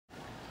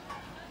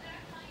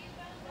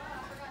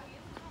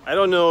I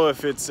don't know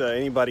if it's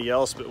anybody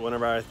else, but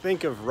whenever I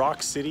think of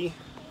Rock City,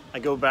 I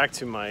go back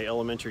to my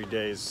elementary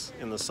days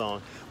in the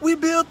song. We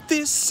built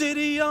this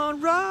city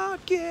on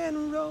rock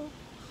and roll.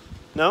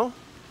 No?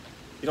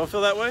 You don't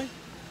feel that way?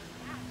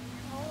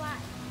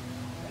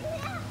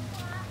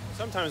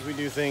 Sometimes we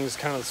do things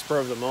kind of spur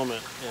of the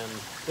moment, and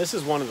this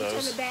is one of those.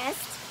 Which are the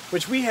best.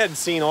 Which we had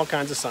seen all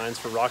kinds of signs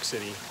for Rock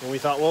City, and we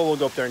thought, well, we'll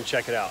go up there and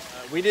check it out.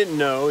 We didn't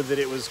know that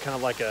it was kind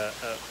of like a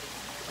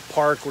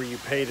park where you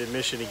paid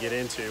admission to get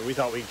into. We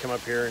thought we'd come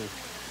up here and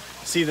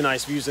see the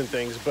nice views and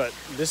things, but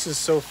this is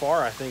so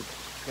far, I think,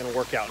 going to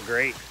work out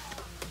great.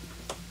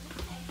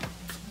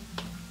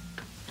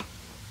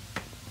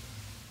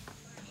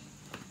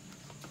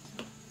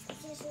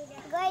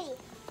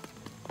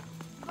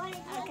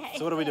 Okay.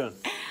 So what are we doing?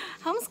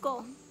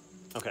 Homeschool.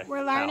 Okay.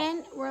 We're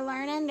learning. How? We're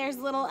learning. There's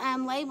little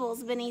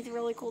labels beneath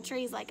really cool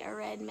trees, like a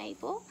red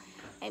maple,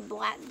 a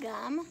black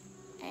gum,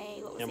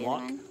 a what was Hemlock?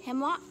 the other one?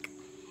 Hemlock.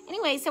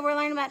 Anyway, so we're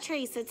learning about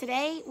trees. So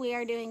today we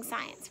are doing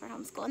science for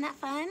homeschool. Isn't that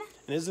fun?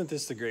 And isn't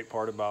this the great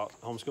part about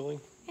homeschooling?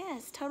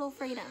 Yes, total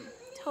freedom.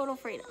 Total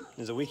freedom.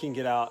 Is that we can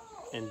get out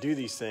and do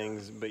these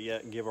things, but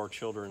yet give our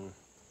children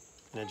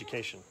an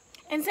education.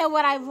 And so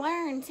what I've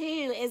learned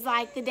too is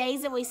like the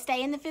days that we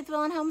stay in the fifth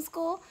wheel and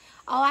homeschool,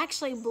 I'll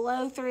actually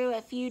blow through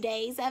a few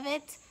days of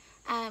it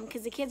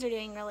because the kids are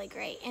doing really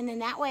great. And then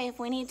that way, if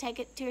we need to take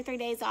it 2 or 3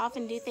 days off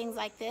and do things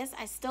like this,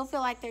 I still feel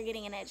like they're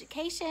getting an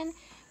education,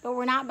 but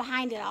we're not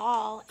behind at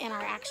all in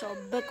our actual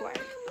bookwork.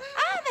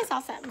 Ah, they saw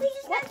something. We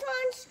just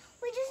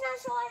not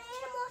saw an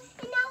animal,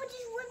 and now it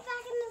just went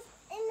back in the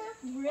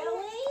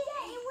Really?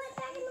 Yeah, it went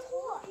back in the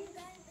hole.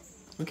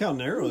 Look how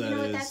narrow You that know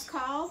what is. that's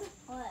called?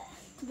 What?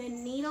 The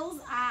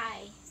needle's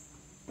eye.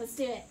 Let's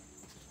do it.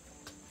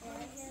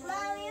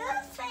 Mom, you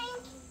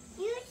think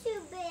you're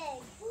too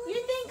big. You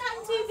think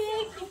I'm too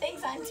big? He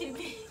thinks I'm too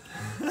big.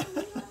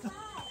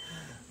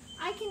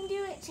 I can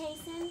do it,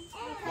 Jason.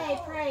 Okay,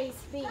 praise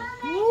be.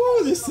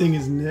 Ooh, this thing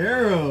is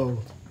narrow.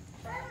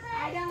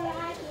 I don't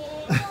like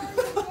it.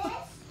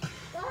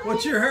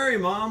 What's your hurry,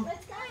 Mom?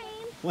 Let's go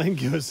in. Lane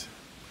goes,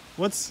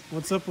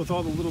 what's up with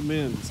all the little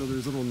men? So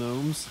there's little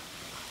gnomes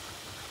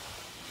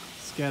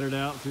scattered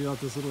out throughout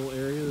this little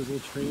area. There's a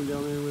little train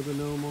down there with a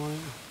gnome on it.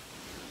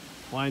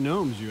 Why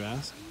gnomes, you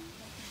ask?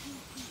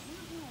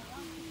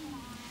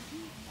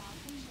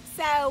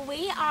 So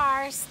we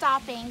are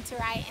stopping to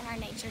write in our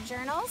nature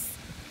journals,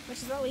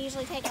 which is what we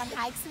usually take on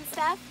hikes and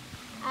stuff.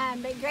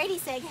 But Grady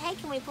said, hey,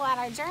 can we pull out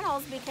our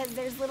journals because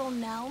there's little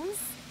gnomes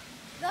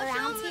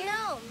around here.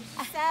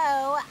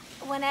 So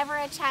whenever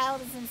a child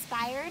is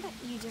inspired,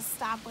 you just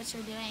stop what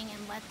you're doing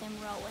and let them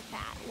roll with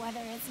that, whether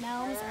it's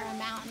gnomes or a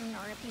mountain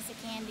or a piece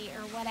of candy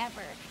or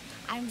whatever.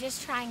 I'm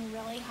just trying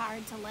really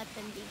hard to let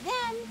them be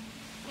them,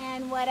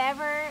 and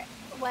whatever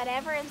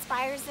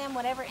inspires them,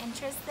 whatever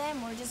interests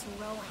them, we're just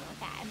rolling with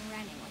that and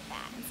running with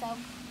that. And so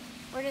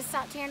we're just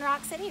stopped here in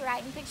Rock City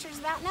writing pictures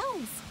about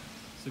gnomes.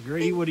 So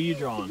Grady, what are you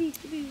drawing?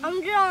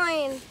 I'm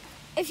drawing.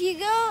 If you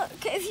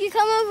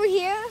come over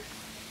here,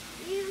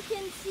 you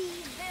can see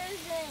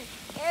there's an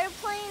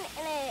airplane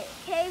and a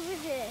cave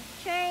with a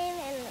train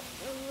and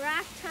a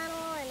rock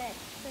tunnel and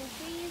some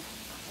trees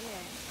and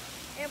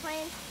an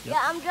airplane. Yep.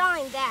 Yeah, I'm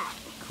drawing that.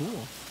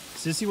 Cool.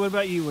 Sissy, what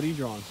about you? What are you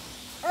drawing?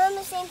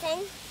 The same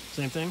thing.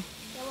 Same thing?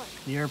 Yeah, look.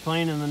 The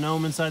airplane and the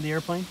gnome inside the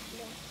airplane?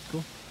 Yeah.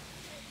 Cool.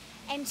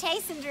 And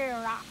Chasen drew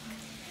a rock.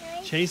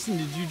 Chasen,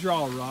 did you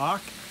draw a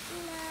rock?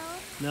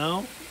 No.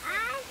 No?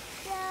 I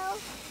draw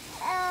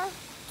a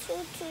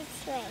choo-choo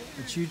train.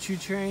 A choo-choo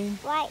train?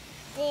 Right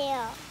there.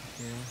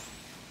 Yeah.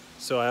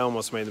 So I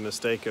almost made the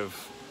mistake of,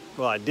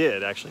 well, I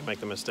did actually make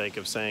the mistake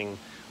of saying,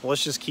 well,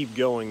 let's just keep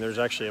going. There's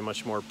actually a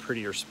much more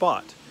prettier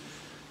spot.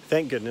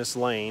 Thank goodness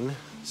Lane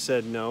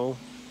said, no,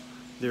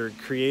 their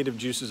creative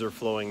juices are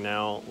flowing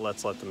now.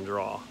 Let's let them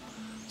draw.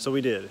 So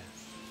we did.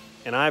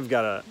 And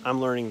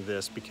I'm learning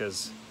this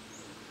because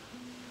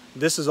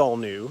this is all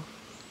new,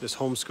 this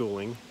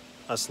homeschooling,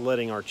 us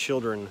letting our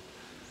children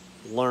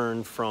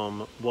learn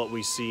from what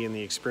we see and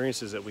the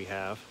experiences that we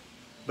have.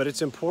 But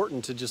it's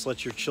important to just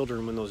let your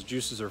children, when those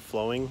juices are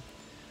flowing,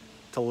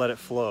 to let it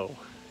flow.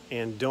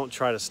 And don't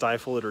try to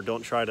stifle it or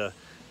don't try to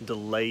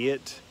delay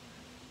it,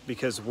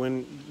 because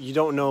when you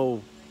don't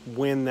know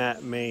when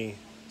that may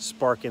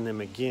spark in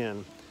them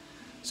again.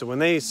 So when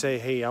they say,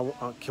 hey,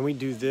 can we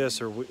do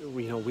this, or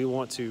we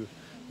want to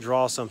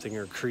draw something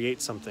or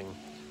create something,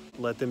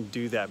 let them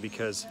do that,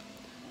 because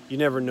you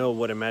never know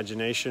what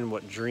imagination,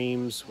 what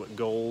dreams, what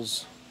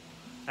goals,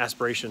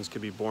 aspirations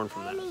could be born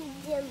from that.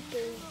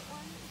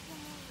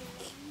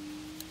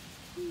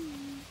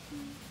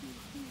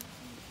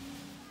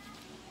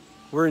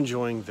 We're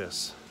enjoying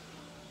this.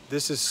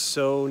 This is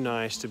so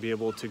nice to be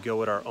able to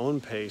go at our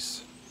own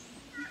pace,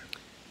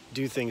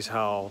 do things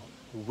how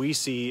we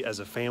see as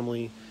a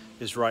family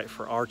is right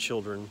for our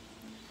children,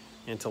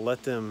 and to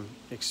let them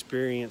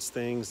experience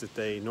things that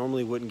they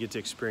normally wouldn't get to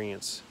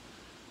experience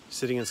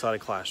sitting inside a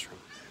classroom.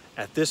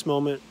 At this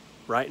moment,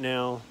 right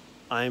now,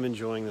 I am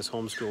enjoying this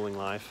homeschooling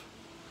life.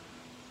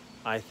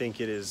 I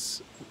think it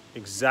is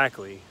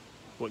exactly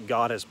what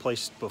God has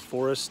placed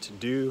before us to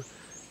do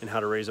and how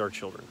to raise our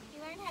children. He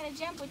learned how to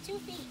jump with 2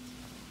 feet.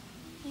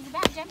 He's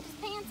about to jump his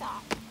pants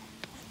off.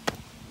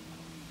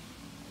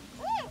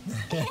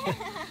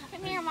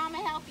 Come here, Mama,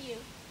 help you.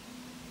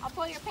 I'll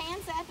pull your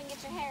pants up and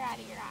get your hair out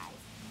of your eyes.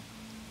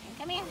 And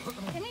come here,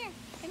 come here,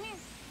 come here.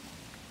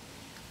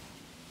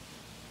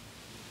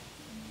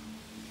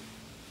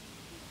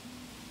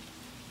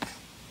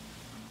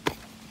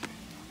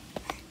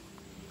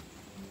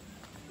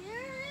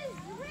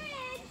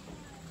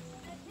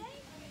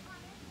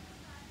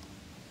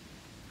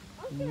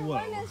 Whoa.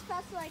 Run as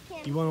fast as I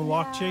can. You want to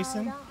walk, No,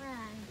 Jason? don't run.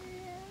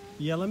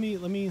 Yeah,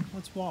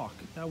 let's walk.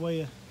 That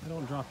way I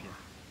don't drop you.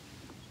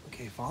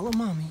 Okay, follow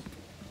Mommy.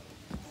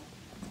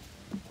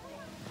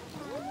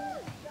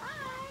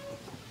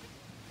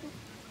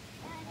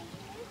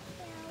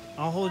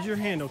 I'll hold your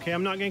hand, okay?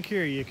 I'm not gonna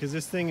carry you because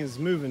this thing is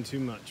moving too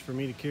much for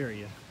me to carry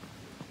you.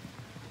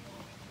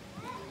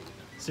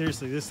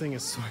 Seriously, this thing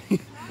is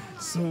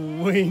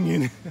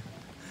swinging.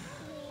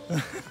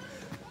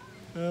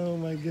 Oh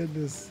my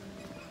goodness.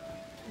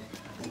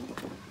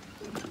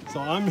 So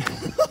I'm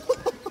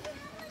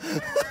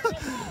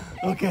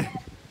okay.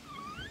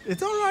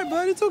 It's all right,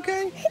 bud. It's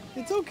okay.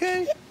 It's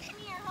okay. Come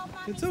here, hold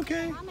Mommy's It's okay.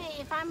 hand. Mommy,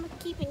 if I'm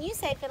keeping you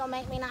safe, it'll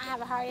make me not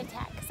have a heart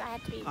attack because I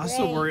have to be I was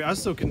so worried. I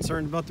was so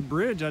concerned about the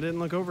bridge. I didn't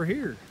look over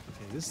here.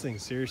 Okay, this thing,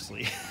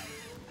 seriously.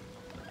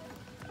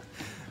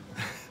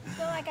 I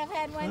feel like I've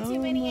had one Oh too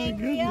many my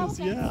angry goodness, elephants.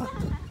 yeah.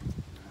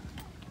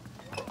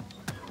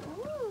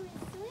 Ooh,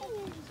 it's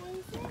swinging,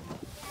 Jason.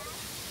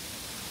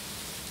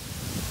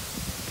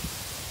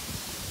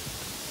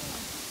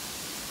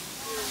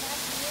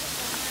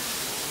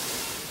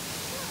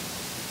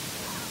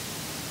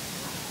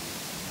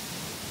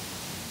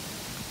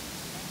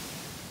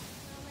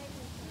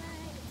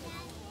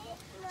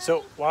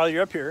 So while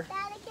you're up here,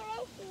 Daddy, can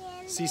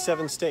I see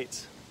 7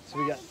 states. So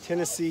we got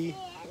Tennessee,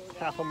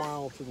 half a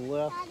mile to the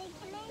left. Daddy,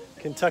 can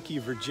I Kentucky,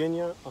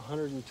 Virginia,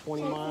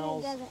 120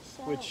 miles, doesn't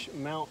show. which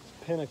Mount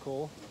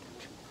Pinnacle,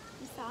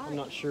 You saw I'm it.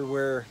 not sure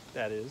where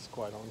that is,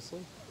 quite honestly.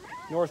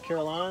 North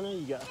Carolina,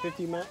 you got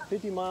 50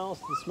 miles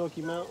to the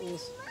Smoky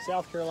Mountains.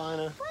 South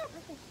Carolina,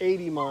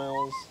 80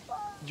 miles.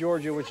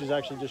 Georgia, which is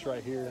actually just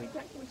right here.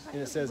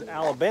 And it says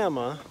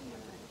Alabama,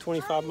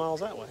 25 miles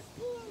that way.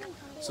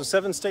 So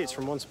 7 states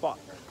from one spot.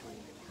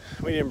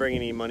 We didn't bring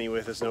any money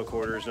with us, no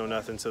quarters, no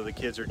nothing, so the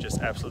kids are just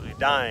absolutely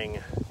dying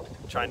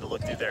trying to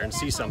look through there and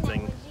see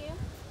something.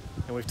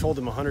 And we've told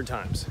them 100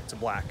 times, it's a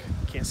black,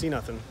 can't see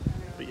nothing.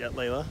 But yet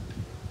Layla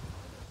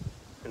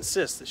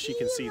insists that she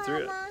can see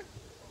through it.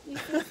 You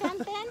see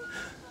something?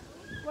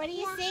 What do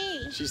you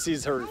see? She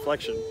sees her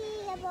reflection.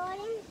 see the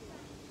bottom?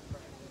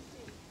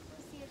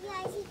 Yeah,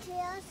 I see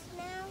trails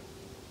now.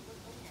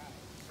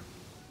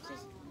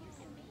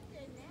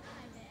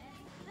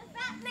 The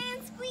fat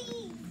man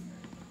squeeze.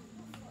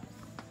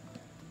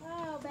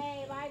 Oh,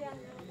 babe, I don't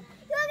know.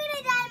 You're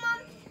gonna die, Mom.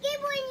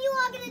 Gabriel and you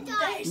are gonna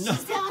die.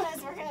 She's telling us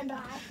we're gonna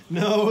die.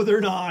 No, they're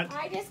not.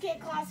 I just get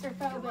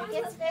claustrophobic.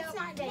 It's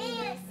not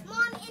dangerous.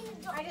 Mom, in the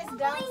door. I just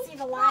don't see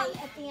the light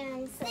at the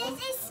end. So. This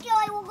is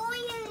scary. We're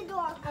going in the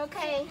door.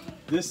 Okay.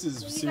 This is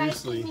Will you guys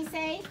seriously, keep me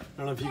safe? I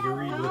don't know if you can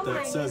read what Oh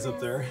that my says up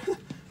goodness. there.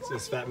 It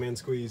says Fat Man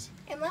Squeeze.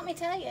 And let me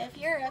tell you, if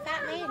you're a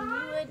fat man,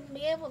 you wouldn't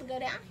be able to go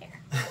down here.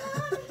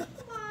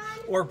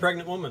 Or a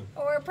pregnant woman.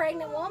 Or a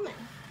pregnant woman.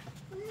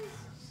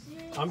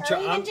 I'm Or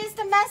even trying. just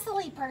a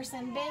muscly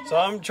person. Big. So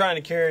I'm trying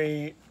to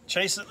carry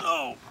Chasen.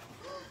 Oh,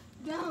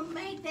 Don't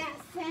make that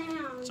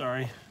sound.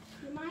 sorry.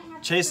 You might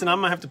have Chasen, I'm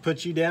gonna have to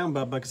put you down,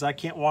 Bubba, because I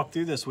can't walk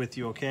through this with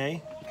you,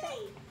 okay?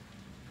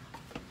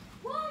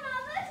 Whoa, now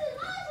this is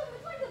awesome.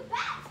 It's like a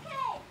bat's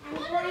cave. I'm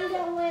trying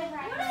to live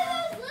right One now.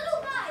 of those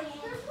little guys.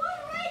 There's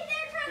one right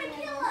there trying to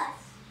kill us.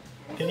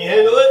 Can you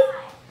handle it?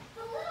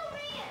 The little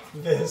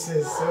man. This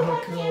is so I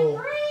cool. can't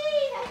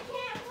breathe. I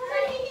can't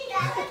breathe.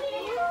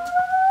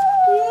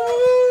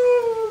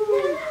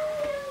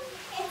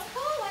 It's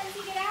cool once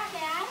you get out,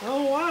 Dad.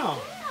 Oh,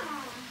 wow.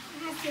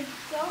 I have to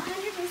go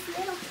under this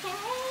little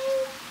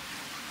cave.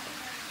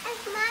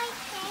 That's my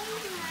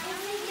cave, Mom. Is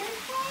it your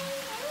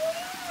cave?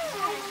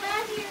 I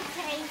love your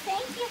cave.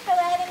 Thank you for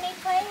letting me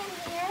play in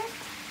here.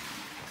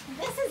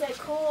 This is a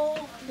cool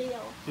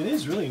deal. It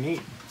is really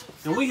neat.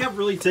 And we have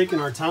really taken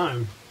our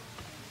time.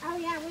 Oh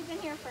yeah, we've been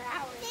here for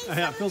hours.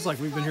 Yeah, it feels like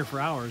we've been here for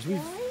hours.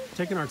 We've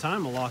taken our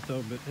time a lot,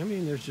 though, but I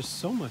mean, there's just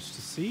so much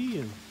to see.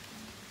 And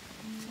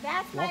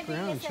That's my Walk around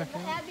and biggest check it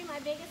out. that'd be my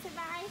biggest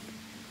advice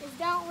is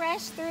don't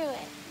rush through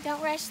it.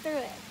 Don't rush through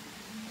it.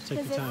 take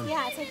 'Cause your time.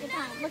 Yeah, take your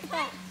time. Look at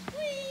that.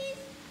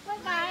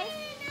 Look guys.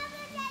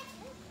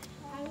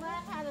 I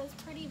love how those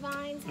pretty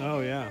vines have Oh,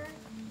 yeah. here.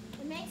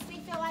 It makes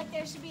me feel like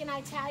there should be an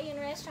Italian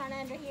restaurant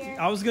under here.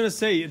 I was going to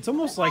say, it's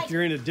almost like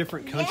you're in a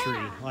different country.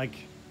 Yeah. Like,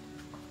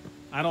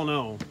 I don't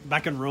know,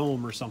 back in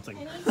Rome or something.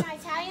 It needs an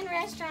Italian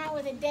restaurant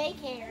with a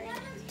daycare in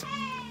it.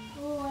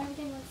 Oh,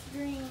 everything looks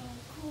green.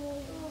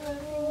 Cool.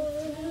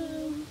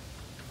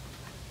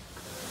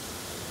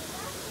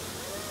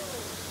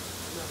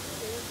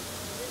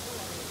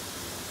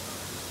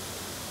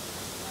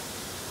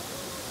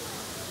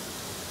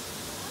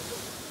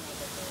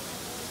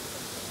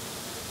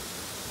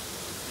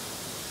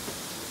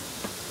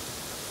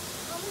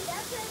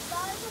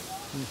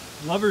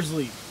 Lover's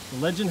Leap. The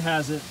legend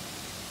has it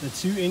that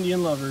two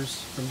Indian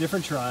lovers from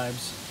different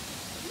tribes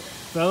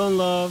fell in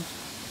love,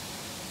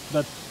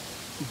 but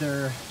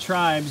their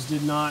tribes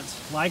did not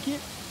like it,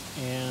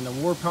 and a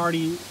war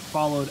party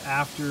followed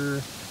after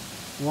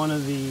one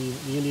of the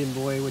Indian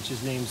boy, which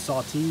is named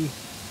Sati,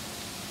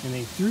 and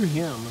they threw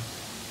him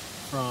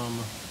from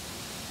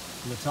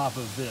the top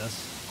of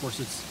this. Of course,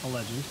 it's a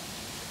legend.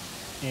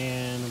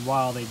 And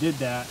while they did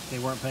that, they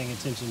weren't paying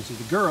attention to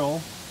the girl,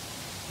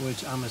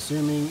 which I'm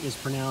assuming is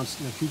pronounced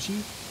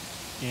Nakuchi,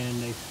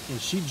 and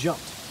she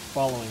jumped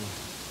following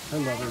her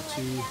lover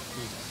to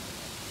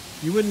Jesus.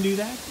 You wouldn't do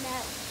that?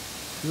 No.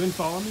 You wouldn't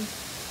follow me?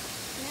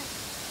 No.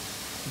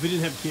 If we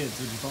didn't have kids,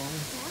 would you follow me?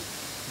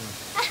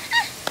 No.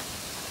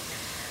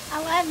 I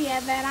love you,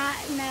 but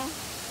no.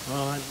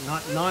 Well,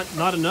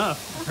 not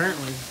enough,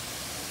 apparently,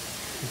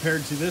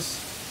 compared to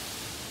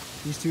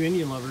these two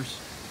Indian lovers.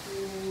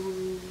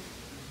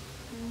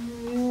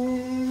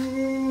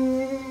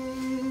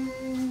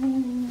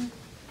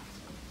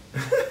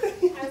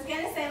 I was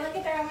gonna say, look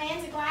at the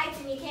romantic lights,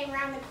 and you came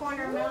around the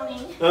corner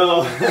moaning.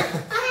 Oh.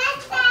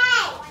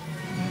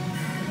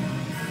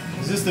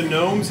 Is this the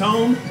gnome's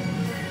home?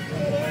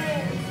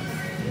 It is.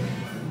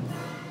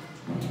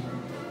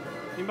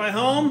 Anybody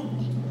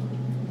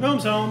home?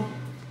 Gnome's home.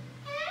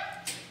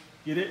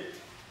 Get it?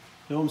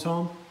 Gnome's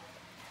home.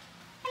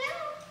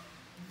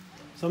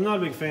 So I'm not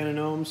a big fan of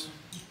gnomes.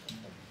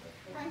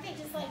 Aren't they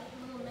just like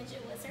little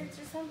midget wizards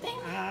or something?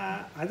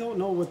 I don't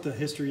know what the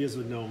history is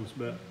with gnomes,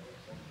 but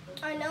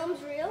Are gnomes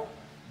real?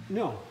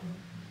 no.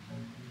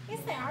 Yes,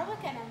 they are.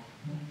 Look at them.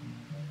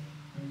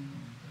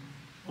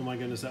 Oh my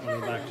goodness, that one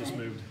in the back just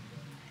moved.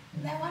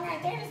 That one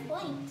right there just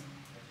blinked.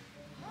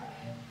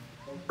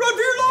 Run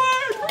for your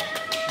life!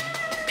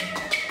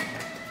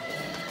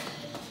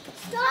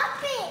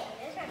 Stop it!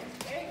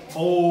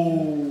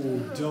 Oh,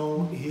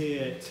 don't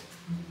hit.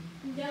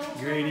 Don't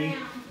turn Grady,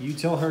 around. you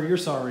tell her you're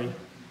sorry.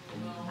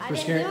 I For didn't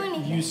scaring do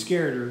anything. you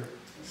scared her.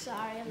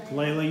 Sorry,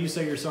 Layla, you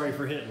say you're sorry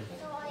for hitting.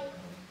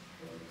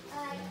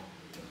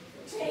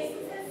 Jason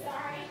says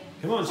sorry.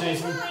 Come on,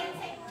 Jason. Jason,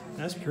 wait,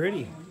 That's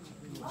pretty.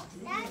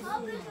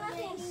 there's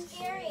nothing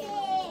scary.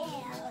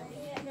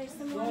 there's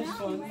some more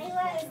mountain.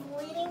 Layla is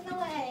leading the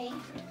way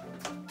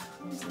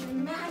into the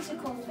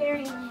magical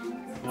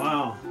fairyland.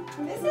 Wow.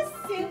 This is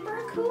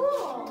super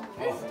cool.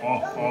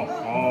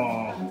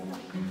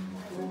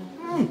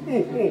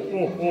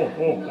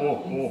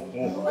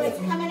 What's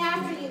coming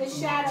after you? The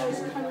shadow's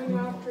coming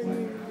after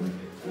you.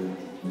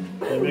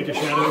 Can you make a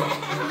shadow?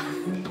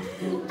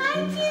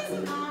 I'm just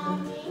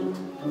mommy.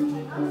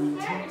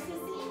 There's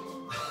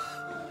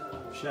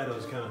Sissy.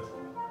 Shadow's kind of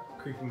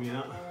creeping me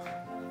out.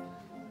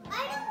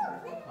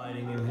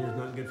 Lighting in here is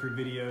not good for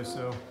video,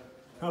 so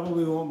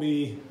probably won't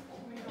be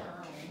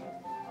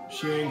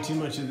sharing too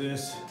much of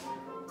this.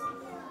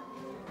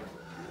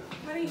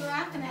 What are you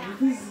laughing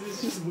at?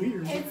 It's just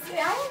weird. I think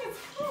it's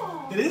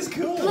cool. It is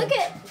cool. Look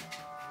at.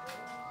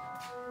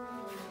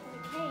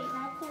 Hey,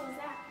 how cool is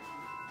that?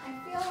 I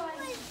feel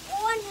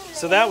like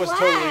So that was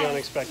totally Wow.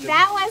 unexpected.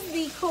 That was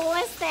the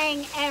coolest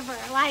thing ever.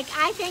 Like,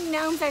 I think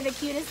gnomes are the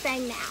cutest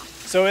thing now.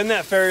 So in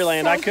that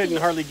fairyland, So I couldn't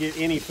cute. hardly get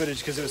any footage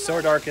because it was so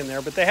dark in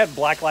there, but they had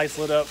black lights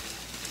lit up.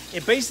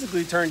 It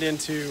basically turned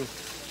into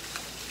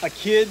a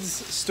kid's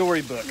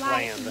storybook Like,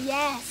 land.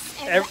 yes.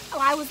 And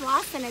I was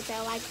lost in it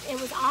though. Like, it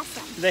was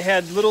awesome. They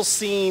had little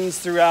scenes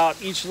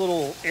throughout each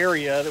little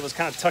area that was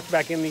kind of tucked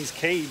back in these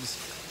caves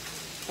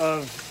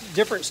of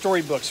different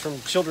storybooks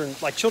from children,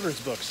 like children's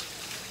books.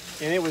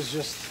 And it was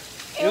just,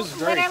 it was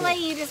very literally,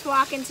 cool. you just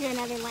walk into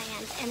another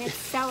land, and it's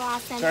so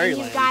awesome. And Fairyland.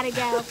 you've got to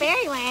go.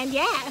 Fairyland,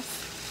 yes.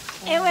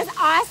 It was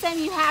awesome.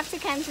 You have to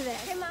come to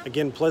this.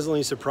 Again,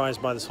 pleasantly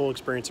surprised by this whole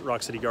experience at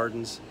Rock City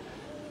Gardens.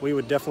 We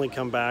would definitely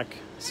come back,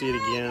 see it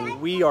again.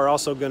 We are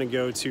also going to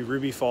go to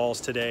Ruby Falls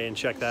today and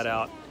check that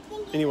out.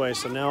 Anyway,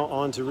 so now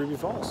on to Ruby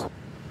Falls.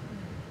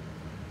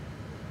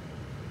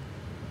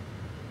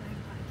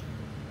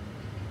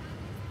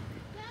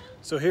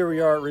 So here we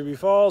are at Ruby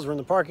Falls. We're in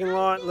the parking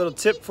lot. Little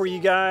tip for you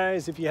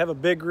guys, if you have a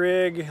big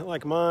rig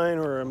like mine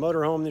or a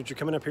motorhome that you're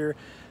coming up here,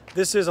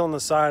 this is on the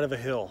side of a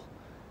hill.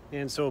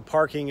 And so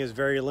parking is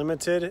very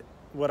limited.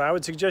 What I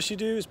would suggest you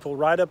do is pull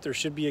right up. There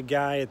should be a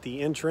guy at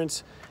the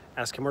entrance.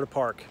 Ask him where to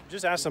park.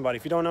 Just ask somebody.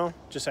 If you don't know,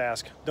 just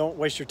ask. Don't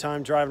waste your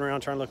time driving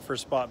around trying to look for a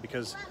spot,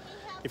 because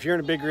if you're in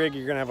a big rig,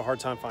 you're gonna have a hard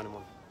time finding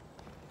one.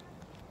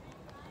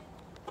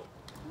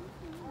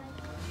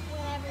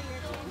 Whenever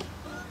you're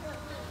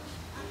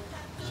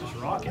It's just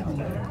rock out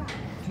there.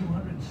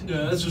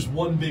 Yeah, that's just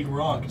one big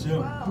rock, too.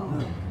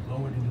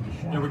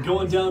 Yeah, we're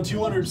going down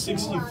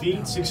 260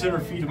 feet, 600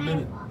 feet a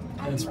minute.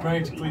 And it's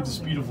practically the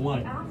speed of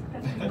light.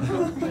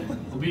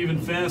 It'll be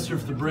even faster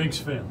if the brakes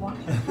fail.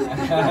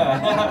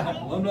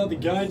 Well, I'm not the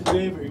guide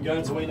today, but your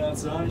guide's waiting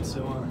outside,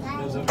 so you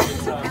guys have a good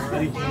time, all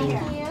right? Thank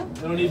you.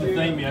 You don't need to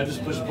thank me, I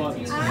just push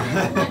buttons.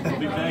 I'll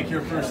be back here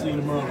first thing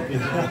tomorrow.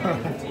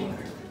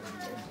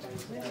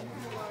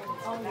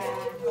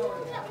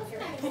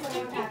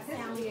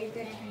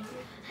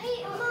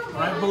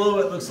 Right below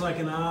it looks like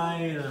an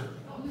eye and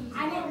a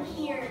I didn't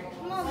hear.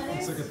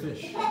 It's like a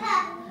fish.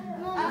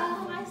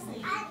 Oh, I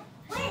see.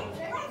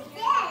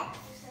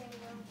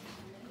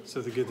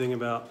 So the good thing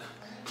about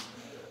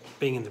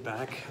being in the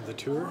back of the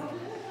tour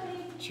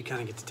is you kind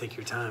of get to take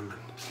your time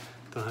and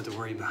don't have to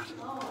worry about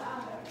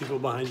people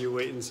behind you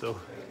waiting. So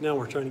now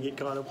we're trying to get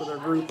caught up with our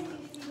group.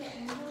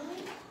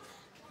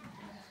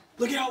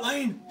 Look out,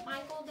 Lane!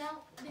 Michael,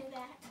 don't do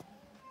that.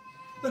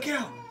 Look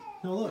out!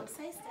 No, look.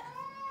 Say stuff.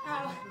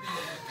 Oh.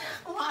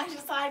 Well, I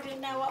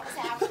didn't know what was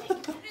happening.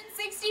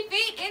 160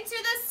 feet into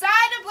the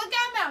side of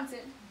Lookout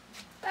Mountain.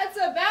 That's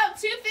about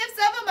 2/5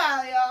 of a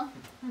mile, y'all.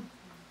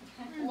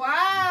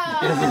 Wow.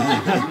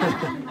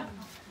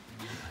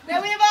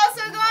 Then we have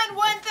also gone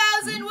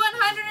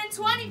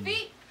 1,120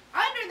 feet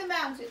under the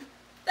mountain.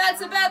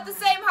 That's about the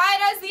same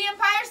height as the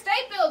Empire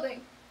State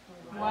Building.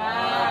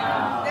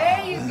 Wow.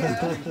 There you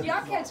go.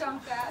 Y'all catch on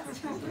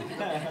fast.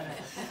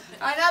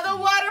 Another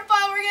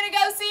waterfall we're going to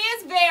go see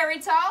is very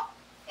tall.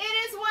 It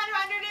is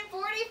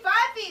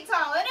 145 feet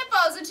tall and it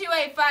falls into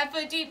a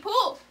 5-foot deep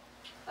pool.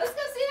 Let's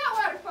go see that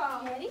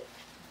waterfall. Ready?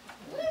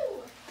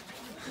 Woo!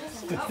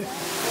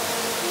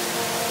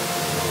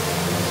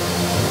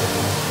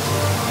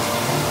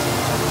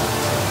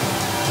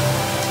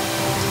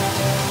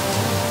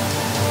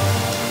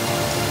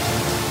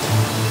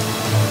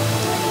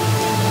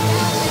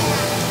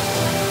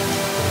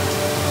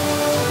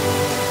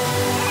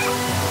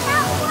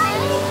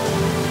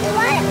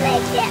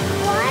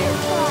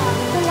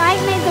 The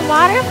light made the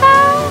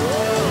waterfall?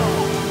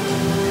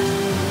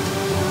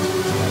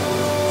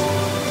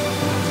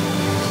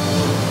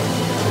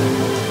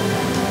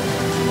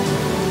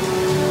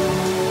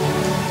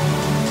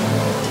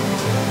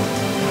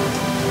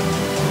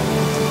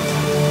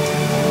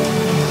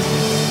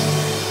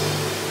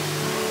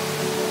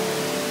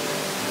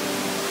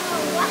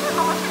 Oh,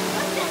 wow.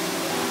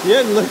 You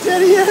hadn't looked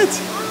at it yet?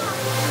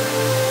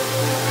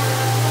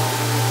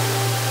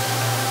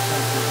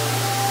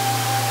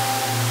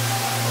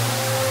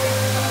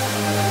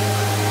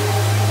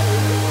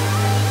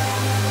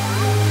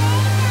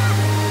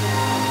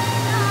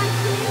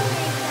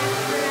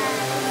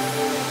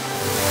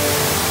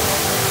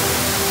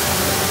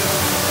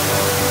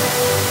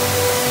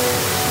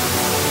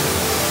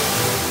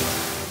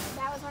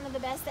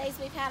 Days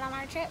we've had on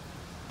our trip.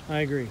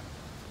 I agree.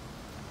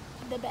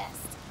 The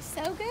best.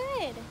 So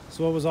good.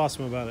 So what was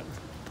awesome about it?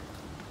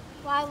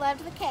 Well, I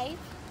loved the cave.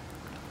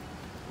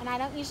 And I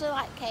don't usually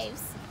like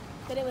caves,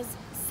 but it was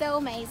so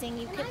amazing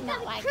you could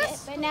not like it.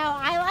 But no,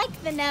 I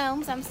like the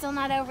gnomes. I'm still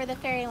not over the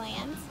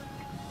fairylands.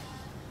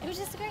 It was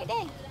just a great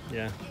day.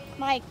 Yeah.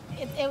 Like,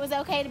 it was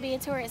okay to be a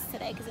tourist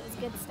today because it was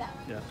good stuff.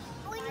 Yeah.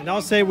 And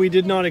I'll say we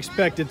did not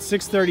expect it.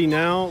 6:30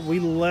 now. We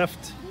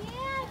left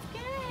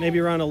maybe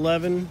around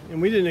 11,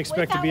 and we didn't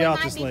expect to be out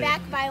this late. We might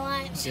be back by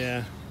lunch.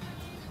 Yeah.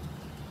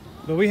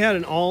 But we had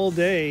an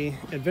all-day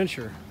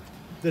adventure.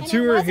 The And it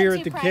tour wasn't here too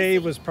at the pricey.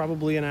 cave was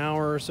probably an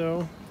hour or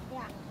so.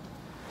 Yeah.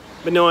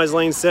 But no, as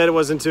Lane said, it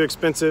wasn't too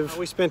expensive.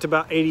 We spent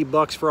about 80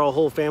 bucks for our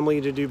whole family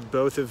to do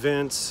both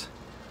events.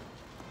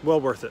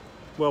 Well worth it.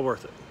 Well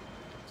worth it.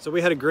 So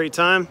we had a great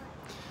time.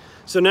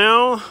 So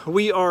now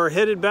we are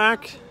headed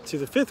back to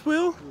the fifth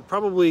wheel. We'll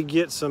probably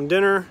get some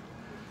dinner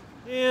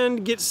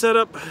and get set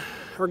up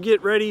or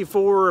get ready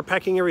for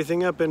packing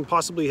everything up and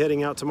possibly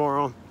heading out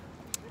tomorrow.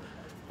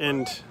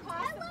 And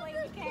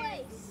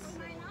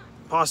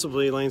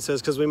possibly, Lane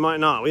says, because we might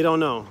not. We don't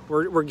know.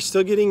 We're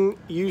still getting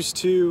used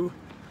to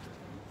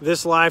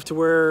this life, to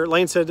where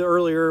Lane said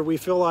earlier, we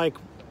feel like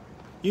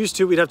used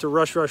to we'd have to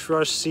rush,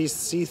 see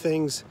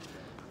things,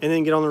 and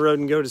then get on the road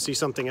and go to see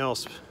something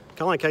else.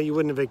 Kind of like how you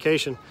would in a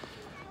vacation.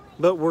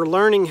 But we're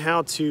learning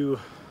how to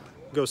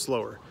go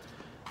slower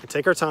and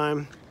take our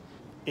time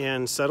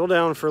and settle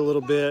down for a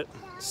little bit,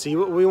 see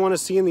what we want to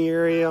see in the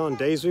area on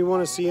days we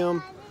want to see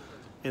them.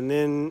 And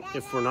then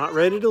if we're not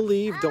ready to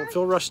leave, don't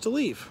feel rushed to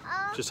leave.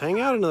 Just hang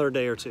out another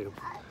day or two.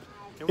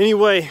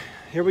 Anyway,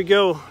 here we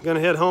go. Gonna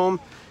head home.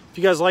 If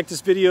you guys like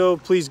this video,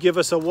 please give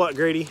us a what,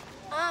 Grady?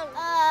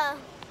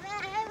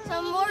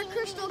 Some more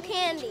crystal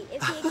candy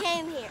if you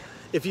came here.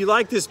 If you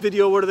like this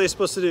video, what are they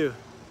supposed to do?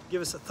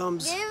 Give us a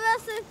thumbs. Give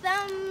us a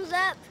thumbs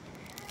up.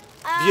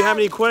 If you have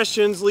any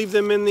questions, leave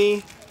them in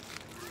the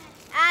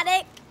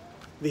attic.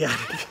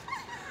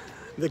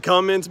 The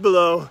comments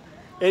below.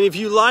 And if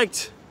you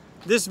liked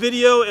this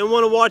video and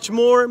want to watch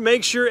more,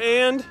 make sure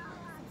and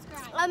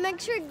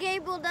Make sure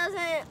Gable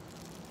doesn't,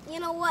 you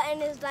know what,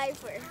 in his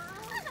diaper.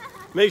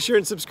 make sure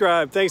and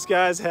subscribe. Thanks,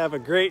 guys. Have a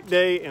great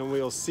day, and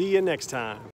we'll see you next time.